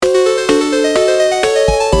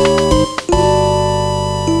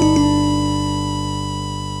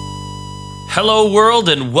Hello world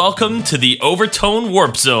and welcome to the Overtone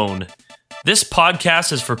Warp Zone. This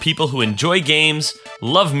podcast is for people who enjoy games,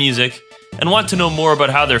 love music, and want to know more about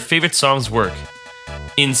how their favorite songs work.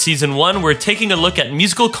 In Season 1, we're taking a look at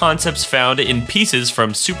musical concepts found in pieces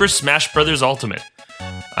from Super Smash Bros. Ultimate.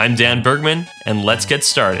 I'm Dan Bergman, and let's get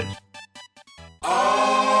started.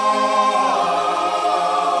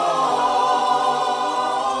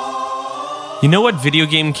 You know what video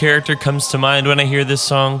game character comes to mind when I hear this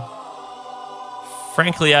song?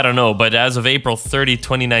 Frankly, I don't know, but as of April 30,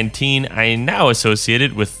 2019, I now associate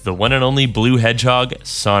it with the one and only blue hedgehog,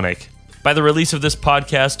 Sonic. By the release of this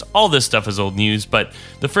podcast, all this stuff is old news, but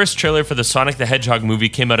the first trailer for the Sonic the Hedgehog movie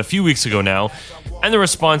came out a few weeks ago now, and the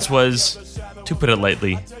response was, to put it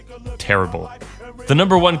lightly, terrible. The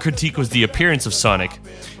number one critique was the appearance of Sonic.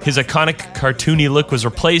 His iconic cartoony look was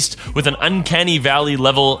replaced with an uncanny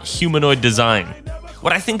valley-level humanoid design.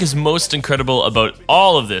 What I think is most incredible about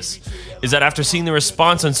all of this is that after seeing the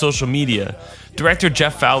response on social media, director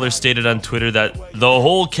Jeff Fowler stated on Twitter that the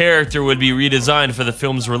whole character would be redesigned for the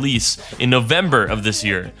film's release in November of this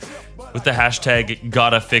year, with the hashtag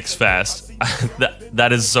 #GottaFixFast.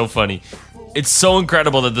 That is so funny. It's so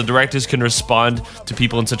incredible that the directors can respond to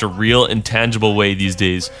people in such a real and tangible way these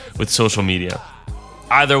days with social media.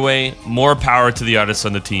 Either way, more power to the artists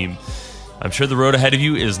on the team. I'm sure the road ahead of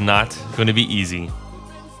you is not going to be easy.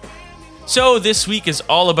 So this week is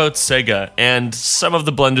all about Sega and some of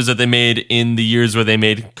the blunders that they made in the years where they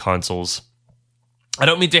made consoles. I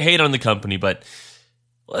don't mean to hate on the company, but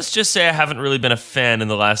let's just say I haven't really been a fan in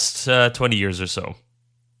the last 20 years or so.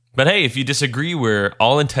 But hey, if you disagree, we're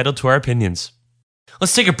all entitled to our opinions.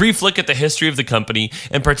 Let's take a brief look at the history of the company,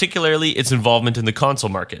 and particularly its involvement in the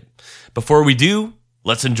console market. Before we do,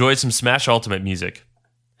 let's enjoy some Smash Ultimate music.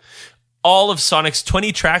 All of Sonic's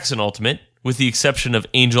 20 tracks in Ultimate, with the exception of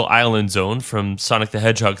Angel Island Zone from Sonic the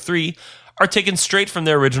Hedgehog 3, are taken straight from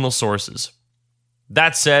their original sources.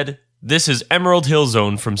 That said, this is Emerald Hill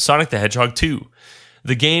Zone from Sonic the Hedgehog 2.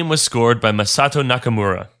 The game was scored by Masato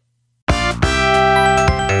Nakamura.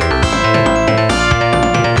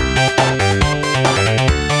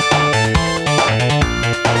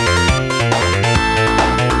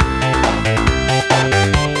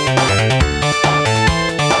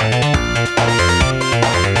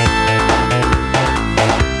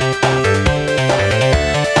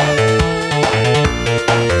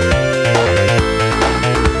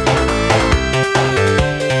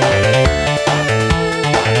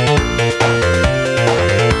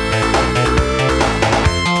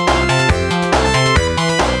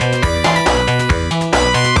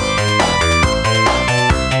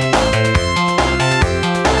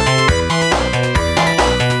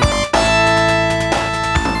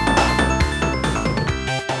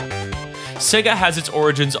 Sega has its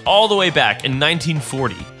origins all the way back in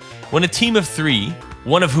 1940, when a team of three,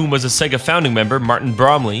 one of whom was a Sega founding member, Martin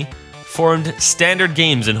Bromley, formed Standard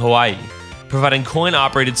Games in Hawaii, providing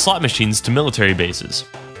coin-operated slot machines to military bases.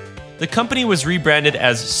 The company was rebranded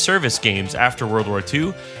as Service Games after World War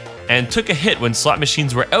II, and took a hit when slot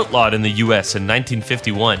machines were outlawed in the US in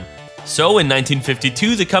 1951. So in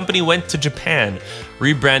 1952, the company went to Japan,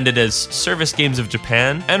 rebranded as Service Games of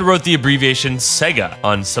Japan, and wrote the abbreviation Sega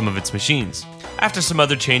on some of its machines. After some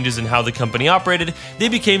other changes in how the company operated, they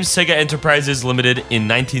became Sega Enterprises Limited in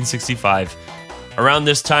 1965. Around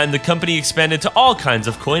this time, the company expanded to all kinds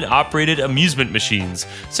of coin-operated amusement machines,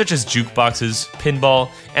 such as jukeboxes, pinball,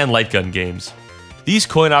 and light gun games. These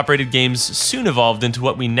coin-operated games soon evolved into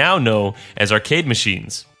what we now know as arcade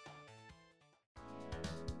machines.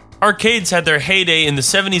 Arcades had their heyday in the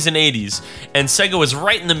 70s and 80s, and Sega was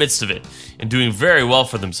right in the midst of it, and doing very well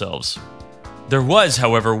for themselves. There was,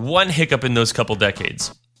 however, one hiccup in those couple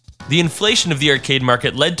decades. The inflation of the arcade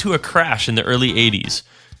market led to a crash in the early 80s.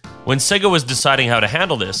 When Sega was deciding how to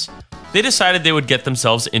handle this, they decided they would get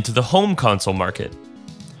themselves into the home console market.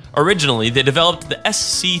 Originally, they developed the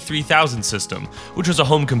SC3000 system, which was a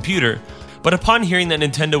home computer, but upon hearing that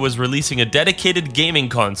Nintendo was releasing a dedicated gaming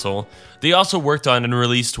console, they also worked on and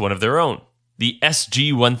released one of their own, the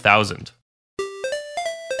SG-1000.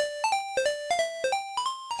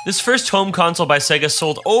 This first home console by Sega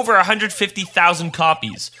sold over 150,000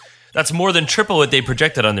 copies. That's more than triple what they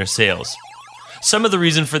projected on their sales. Some of the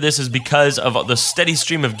reason for this is because of the steady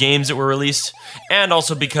stream of games that were released, and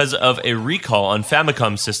also because of a recall on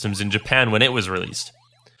Famicom systems in Japan when it was released.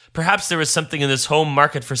 Perhaps there was something in this home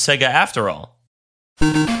market for Sega after all.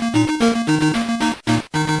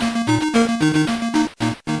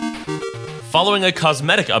 Following a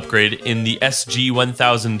cosmetic upgrade in the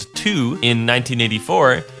SG-1002 in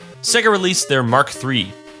 1984, Sega released their Mark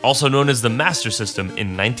III, also known as the Master System,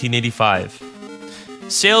 in 1985.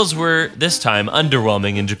 Sales were, this time,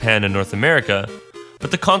 underwhelming in Japan and North America,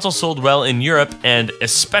 but the console sold well in Europe and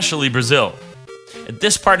especially Brazil.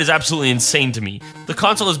 This part is absolutely insane to me. The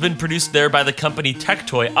console has been produced there by the company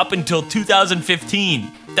Tectoy up until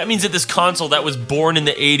 2015. That means that this console that was born in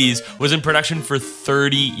the 80s was in production for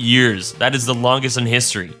 30 years. That is the longest in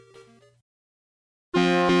history.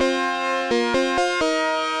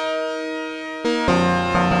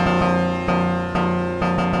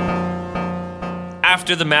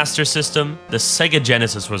 After the Master System, the Sega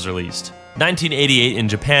Genesis was released. 1988 in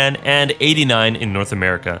Japan and 89 in North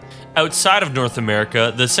America. Outside of North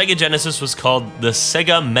America, the Sega Genesis was called the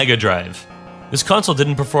Sega Mega Drive. This console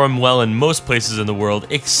didn't perform well in most places in the world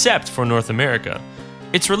except for North America.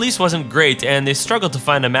 Its release wasn't great and they struggled to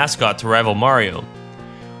find a mascot to rival Mario.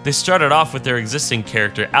 They started off with their existing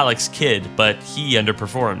character Alex Kidd, but he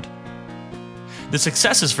underperformed. The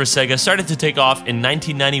successes for Sega started to take off in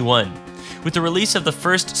 1991 with the release of the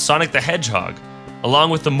first Sonic the Hedgehog, along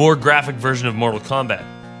with the more graphic version of Mortal Kombat.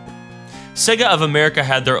 Sega of America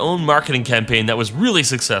had their own marketing campaign that was really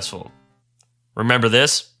successful. Remember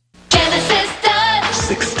this? Genesis does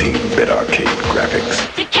 16-bit arcade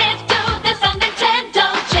graphics. You can't do this on Nintendo.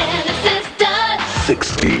 Genesis does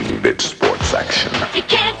 16-bit sports action. You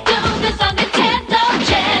can't do this on Nintendo.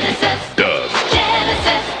 Genesis Does.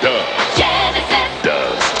 Genesis Does. Genesis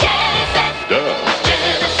Does. Genesis Does.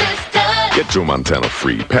 Genesis does. Get Joe Montana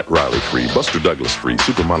free, Pat Riley free, Buster Douglas free,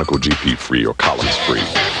 Super Monaco GP free, or Collins free.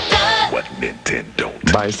 Genesis does. What Nintendo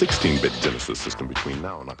don't? Buy a 16-bit Genesis system between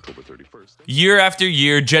now and October 31st. Year after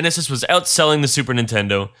year, Genesis was outselling the Super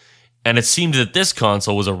Nintendo, and it seemed that this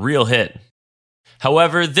console was a real hit.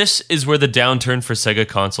 However, this is where the downturn for Sega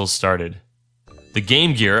consoles started. The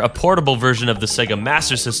Game Gear, a portable version of the Sega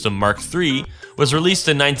Master System Mark III, was released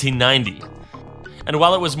in 1990. And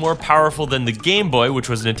while it was more powerful than the Game Boy, which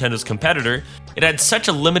was Nintendo's competitor, it had such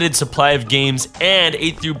a limited supply of games and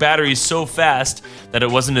ate through batteries so fast that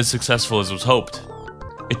it wasn't as successful as was hoped.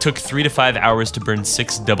 It took 3 to 5 hours to burn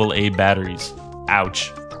 6 AA batteries.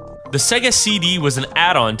 Ouch. The Sega CD was an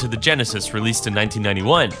add-on to the Genesis released in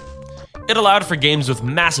 1991. It allowed for games with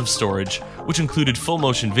massive storage, which included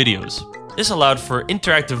full-motion videos. This allowed for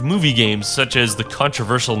interactive movie games such as the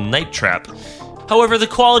controversial Night Trap. However, the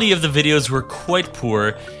quality of the videos were quite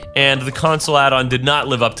poor, and the console add-on did not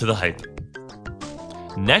live up to the hype.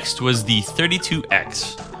 Next was the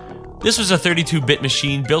 32X. This was a 32-bit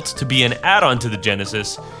machine built to be an add-on to the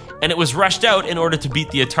Genesis, and it was rushed out in order to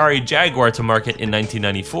beat the Atari Jaguar to market in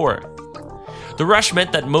 1994. The rush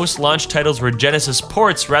meant that most launch titles were Genesis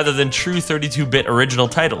ports rather than true 32-bit original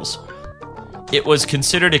titles. It was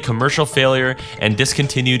considered a commercial failure and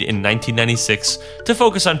discontinued in 1996 to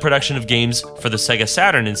focus on production of games for the Sega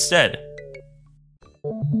Saturn instead.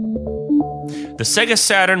 The Sega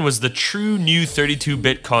Saturn was the true new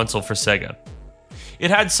 32-bit console for Sega. It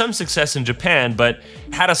had some success in Japan, but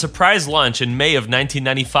had a surprise launch in May of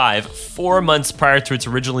 1995, 4 months prior to its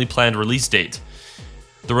originally planned release date.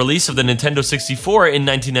 The release of the Nintendo 64 in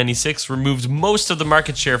 1996 removed most of the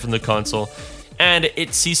market share from the console, and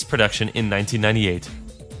it ceased production in 1998.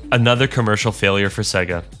 Another commercial failure for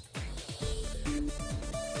Sega.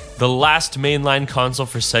 The last mainline console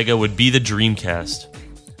for Sega would be the Dreamcast.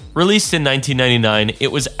 Released in 1999,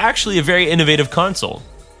 it was actually a very innovative console.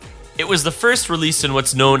 It was the first released in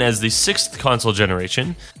what's known as the 6th console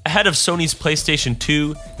generation, ahead of Sony's PlayStation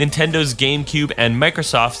 2, Nintendo's GameCube, and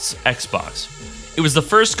Microsoft's Xbox. It was the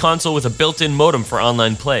first console with a built-in modem for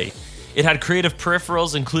online play. It had creative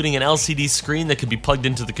peripherals, including an LCD screen that could be plugged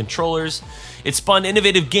into the controllers. It spawned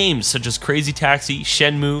innovative games such as Crazy Taxi,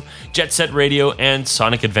 Shenmue, Jet Set Radio, and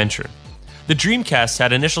Sonic Adventure. The Dreamcast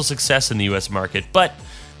had initial success in the US market, but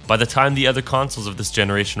by the time the other consoles of this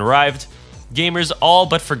generation arrived, gamers all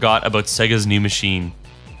but forgot about Sega's new machine.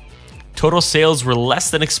 Total sales were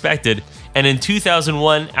less than expected, and in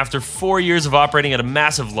 2001, after 4 years of operating at a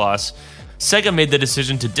massive loss, Sega made the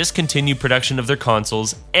decision to discontinue production of their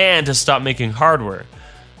consoles and to stop making hardware,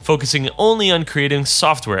 focusing only on creating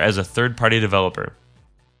software as a third-party developer.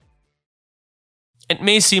 It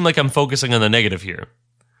may seem like I'm focusing on the negative here.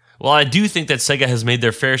 While I do think that Sega has made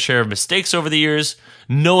their fair share of mistakes over the years,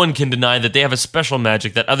 no one can deny that they have a special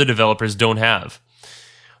magic that other developers don't have.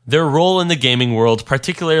 Their role in the gaming world,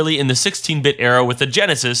 particularly in the 16-bit era with the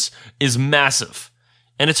Genesis, is massive.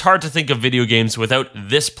 And it's hard to think of video games without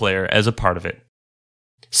this player as a part of it.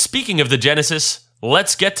 Speaking of the Genesis,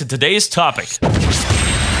 let's get to today's topic.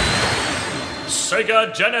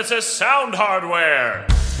 Sega Genesis sound hardware!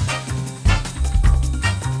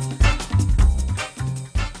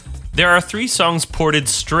 There are 3 songs ported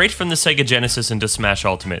straight from the Sega Genesis into Smash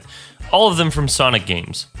Ultimate, all of them from Sonic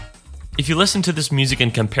games. If you listen to this music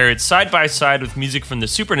and compare it side by side with music from the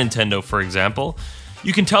Super Nintendo, for example,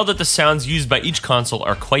 you can tell that the sounds used by each console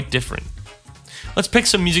are quite different. Let's pick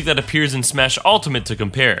some music that appears in Smash Ultimate to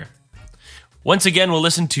compare. Once again, we'll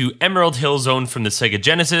listen to Emerald Hill Zone from the Sega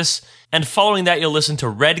Genesis, and following that you'll listen to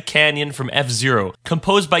Red Canyon from F-Zero,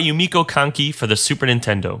 composed by Yumiko Kanki for the Super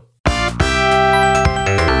Nintendo.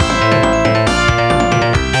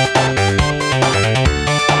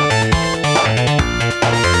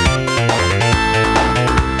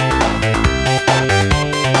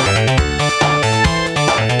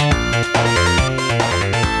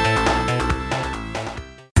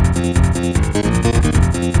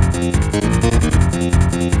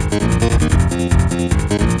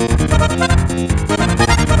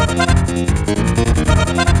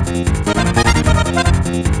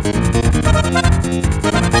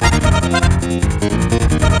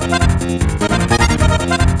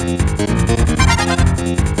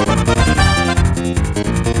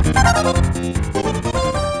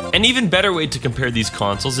 An even better way to compare these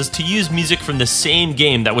consoles is to use music from the same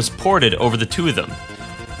game that was ported over the two of them.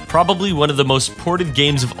 Probably one of the most ported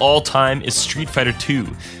games of all time is Street Fighter II,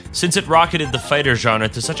 since it rocketed the fighter genre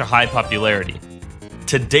to such a high popularity.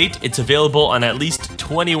 To date, it's available on at least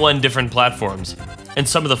 21 different platforms, and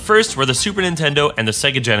some of the first were the Super Nintendo and the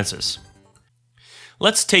Sega Genesis.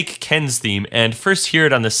 Let's take Ken's theme and first hear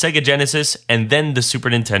it on the Sega Genesis and then the Super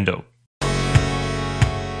Nintendo.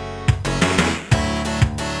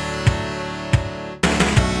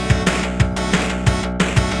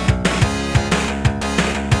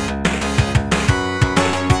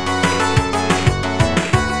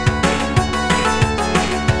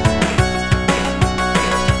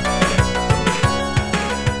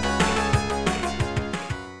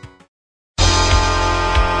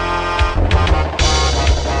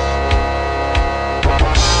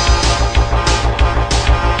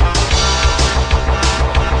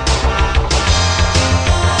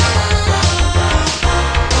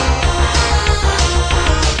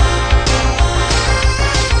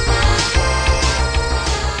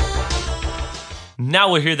 Now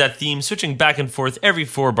we'll hear that theme switching back and forth every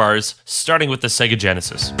 4 bars, starting with the Sega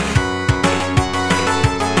Genesis.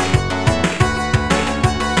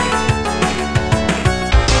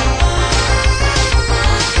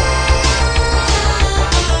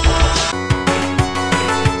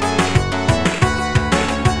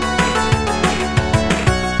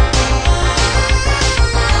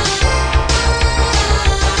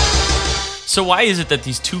 So why is it that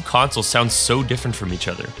these two consoles sound so different from each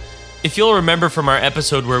other? If you'll remember from our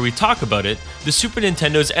episode where we talk about it, the Super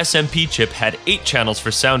Nintendo's SMP chip had 8 channels for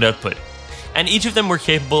sound output, and each of them were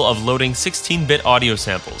capable of loading 16-bit audio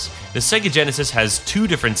samples. The Sega Genesis has 2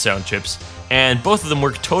 different sound chips, and both of them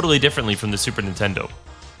work totally differently from the Super Nintendo.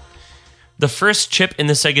 The first chip in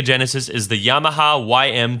the Sega Genesis is the Yamaha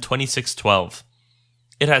YM2612.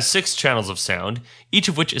 It has 6 channels of sound, each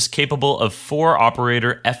of which is capable of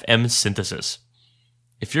 4-operator FM synthesis.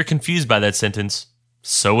 If you're confused by that sentence,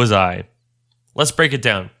 so was I. Let's break it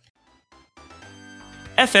down.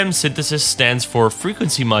 FM synthesis stands for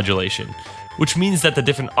frequency modulation, which means that the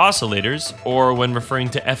different oscillators, or when referring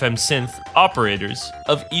to FM synth, operators,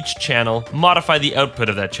 of each channel modify the output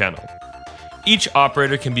of that channel. Each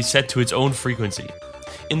operator can be set to its own frequency.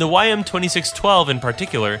 In the YM2612 in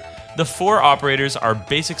particular, the 4 operators are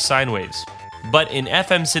basic sine waves, but in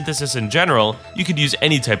FM synthesis in general, you could use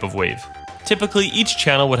any type of wave. Typically, each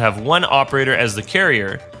channel would have 1 operator as the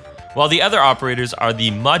carrier, while the other operators are the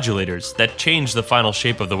modulators that change the final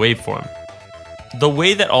shape of the waveform. The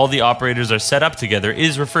way that all the operators are set up together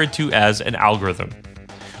is referred to as an algorithm.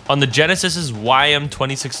 On the Genesis's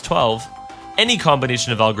YM2612, any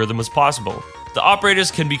combination of algorithm was possible. The operators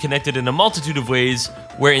can be connected in a multitude of ways,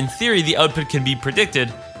 where in theory the output can be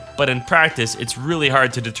predicted, but in practice it's really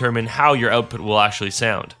hard to determine how your output will actually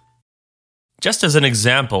sound. Just as an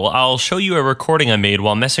example, I'll show you a recording I made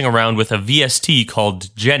while messing around with a VST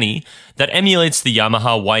called Jenny that emulates the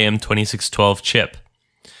Yamaha YM2612 chip.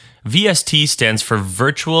 VST stands for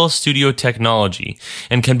Virtual Studio Technology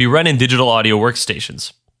and can be run in digital audio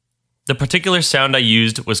workstations. The particular sound I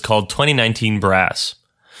used was called 2019 Brass.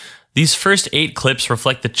 These first 8 clips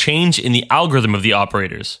reflect the change in the algorithm of the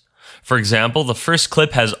operators. For example, the first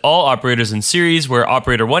clip has all operators in series where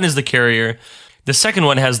operator 1 is the carrier. The second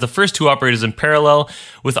one has the first 2 operators in parallel,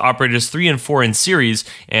 with operators 3 and 4 in series,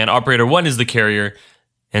 and operator 1 is the carrier,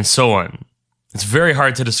 and so on. It's very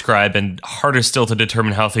hard to describe, and harder still to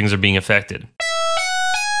determine how things are being affected.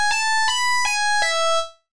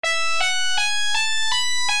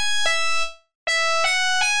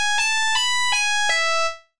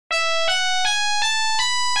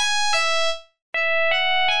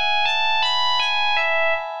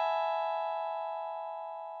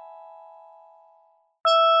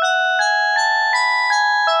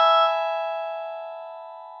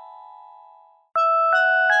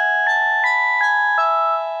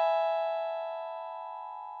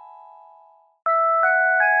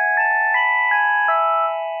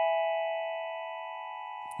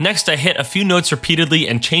 Next, I hit a few notes repeatedly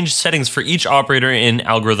and changed settings for each operator in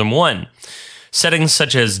algorithm 1. Settings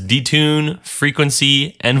such as detune,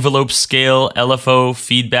 frequency, envelope scale, LFO,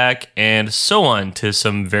 feedback, and so on to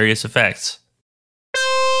some various effects.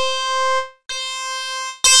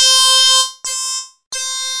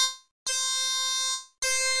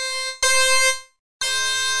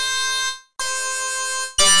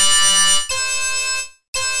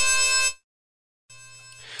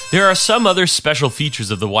 There are some other special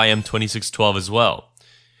features of the YM2612 as well.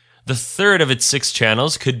 The third of its 6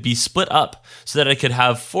 channels could be split up so that it could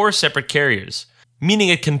have 4 separate carriers, meaning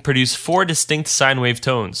it can produce 4 distinct sine wave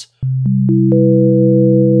tones.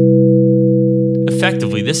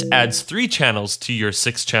 Effectively, this adds 3 channels to your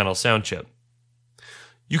 6-channel sound chip.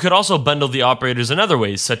 You could also bundle the operators in other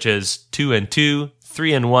ways, such as 2 and 2,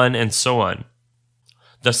 3 and 1, and so on.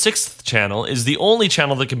 The 6th channel is the only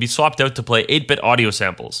channel that can be swapped out to play 8-bit audio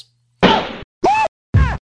samples.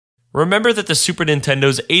 Remember that the Super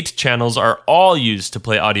Nintendo's 8 channels are all used to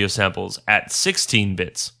play audio samples at 16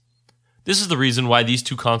 bits. This is the reason why these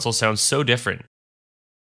two consoles sound so different.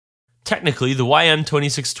 Technically, the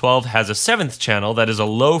YM2612 has a 7th channel that is a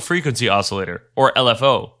low-frequency oscillator, or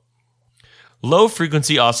LFO.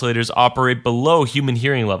 Low-frequency oscillators operate below human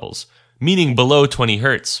hearing levels, meaning below 20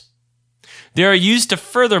 Hz. They are used to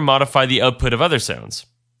further modify the output of other sounds.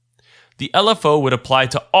 The LFO would apply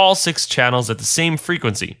to all 6 channels at the same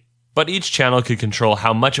frequency, but each channel could control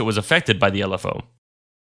how much it was affected by the LFO.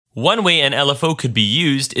 One way an LFO could be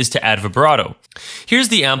used is to add vibrato. Here's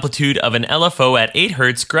the amplitude of an LFO at 8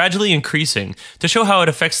 Hz gradually increasing to show how it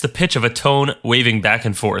affects the pitch of a tone waving back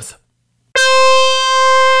and forth.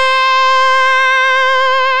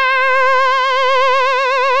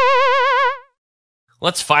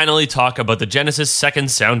 Let's finally talk about the Genesis second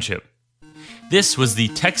sound chip. This was the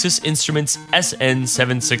Texas Instruments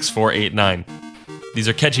SN76489. These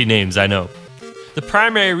are catchy names, I know. The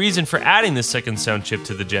primary reason for adding this second sound chip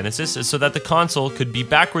to the Genesis is so that the console could be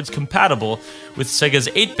backwards compatible with Sega's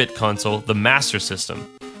 8-bit console, the Master System.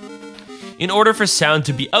 In order for sound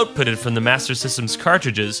to be outputted from the Master System's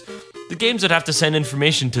cartridges, the games would have to send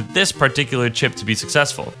information to this particular chip to be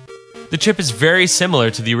successful. The chip is very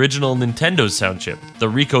similar to the original Nintendo's sound chip, the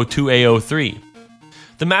Rico 2A03.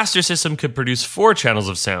 The Master System could produce 4 channels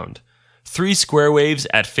of sound, 3 square waves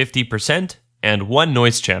at 50%, and 1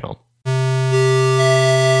 noise channel.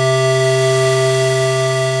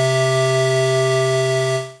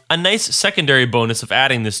 A nice secondary bonus of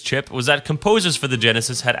adding this chip was that composers for the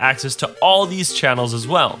Genesis had access to all these channels as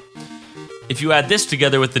well. If you add this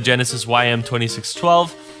together with the Genesis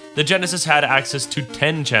YM2612, the Genesis had access to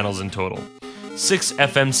 10 channels in total. 6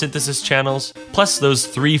 FM synthesis channels, plus those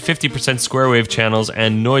 3 50% square wave channels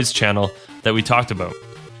and noise channel that we talked about.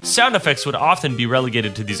 Sound effects would often be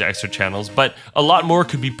relegated to these extra channels, but a lot more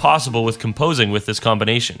could be possible with composing with this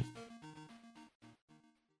combination.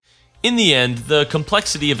 In the end, the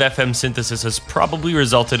complexity of FM synthesis has probably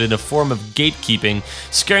resulted in a form of gatekeeping,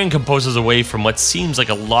 scaring composers away from what seems like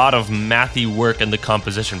a lot of mathy work in the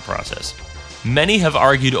composition process. Many have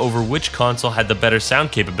argued over which console had the better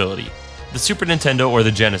sound capability, the Super Nintendo or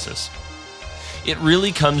the Genesis. It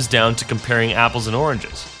really comes down to comparing apples and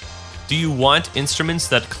oranges. Do you want instruments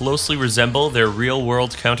that closely resemble their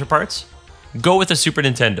real-world counterparts? Go with the Super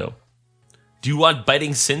Nintendo. Do you want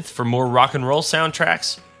biting synth for more rock and roll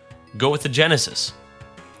soundtracks? Go with the Genesis.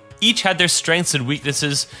 Each had their strengths and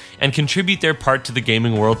weaknesses and contribute their part to the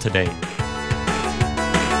gaming world today.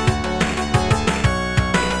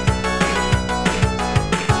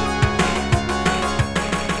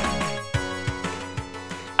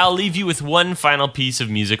 I'll leave you with one final piece of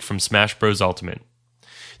music from Smash Bros. Ultimate.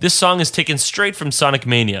 This song is taken straight from Sonic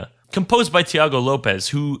Mania, composed by Thiago Lopez,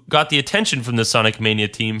 who got the attention from the Sonic Mania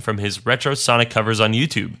team from his retro Sonic covers on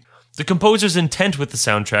YouTube. The composer's intent with the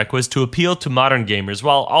soundtrack was to appeal to modern gamers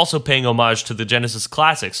while also paying homage to the Genesis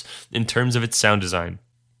classics in terms of its sound design.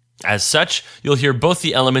 As such, you'll hear both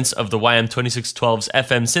the elements of the YM2612's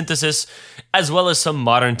FM synthesis, as well as some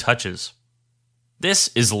modern touches. This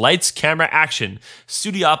is Lights, Camera, Action,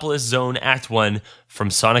 Studiopolis Zone Act 1 from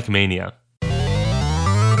Sonic Mania.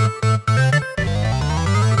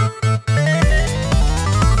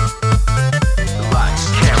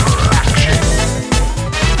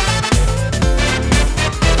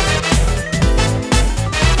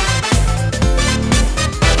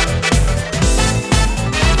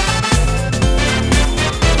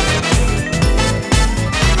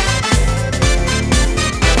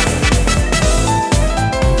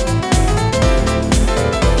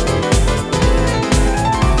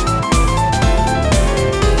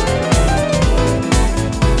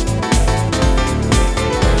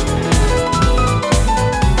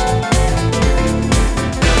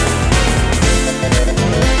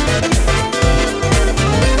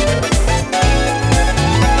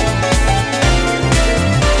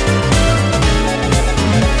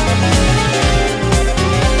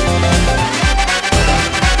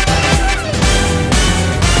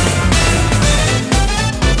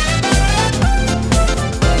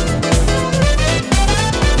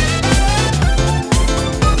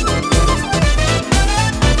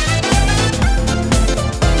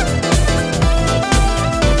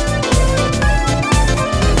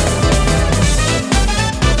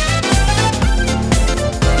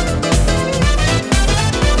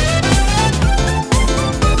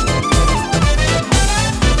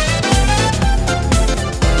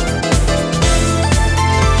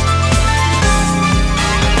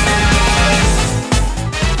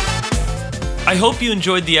 I hope you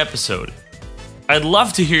enjoyed the episode. I'd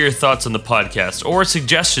love to hear your thoughts on the podcast or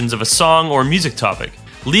suggestions of a song or music topic.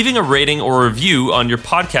 Leaving a rating or review on your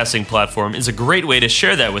podcasting platform is a great way to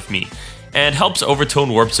share that with me and helps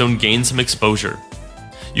Overtone Warp Zone gain some exposure.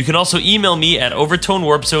 You can also email me at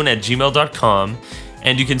overtonewarpzone@gmail.com,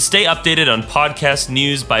 and you can stay updated on podcast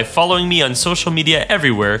news by following me on social media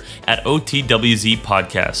everywhere at OTWZ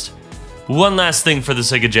Podcast. One last thing for the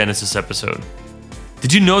Sega Genesis episode.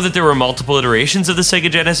 Did you know that there were multiple iterations of the Sega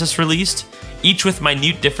Genesis released, each with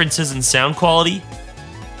minute differences in sound quality?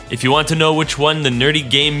 If you want to know which one the nerdy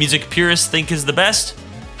game music purists think is the best,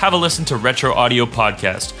 have a listen to Retro Audio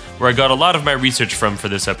Podcast, where I got a lot of my research from for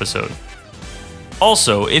this episode.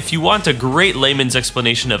 Also, if you want a great layman's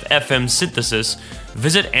explanation of FM synthesis,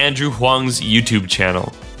 visit Andrew Huang's YouTube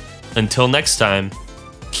channel. Until next time,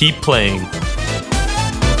 keep playing.